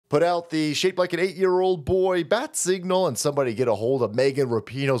Put out the shaped like an 8-year-old boy bat signal, and somebody get a hold of Megan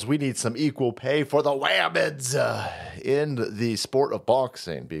Rapinoe's. We need some equal pay for the Whammons in the sport of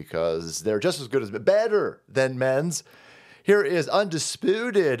boxing, because they're just as good as, better than men's. Here is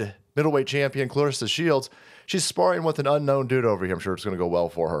undisputed middleweight champion Clarissa Shields. She's sparring with an unknown dude over here. I'm sure it's going to go well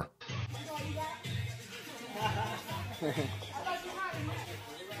for her.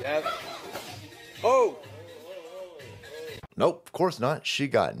 Yep. Oh! Nope, of course not. She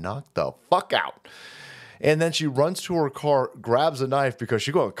got knocked the fuck out. And then she runs to her car, grabs a knife because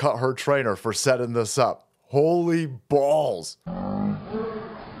she's going to cut her trainer for setting this up. Holy balls.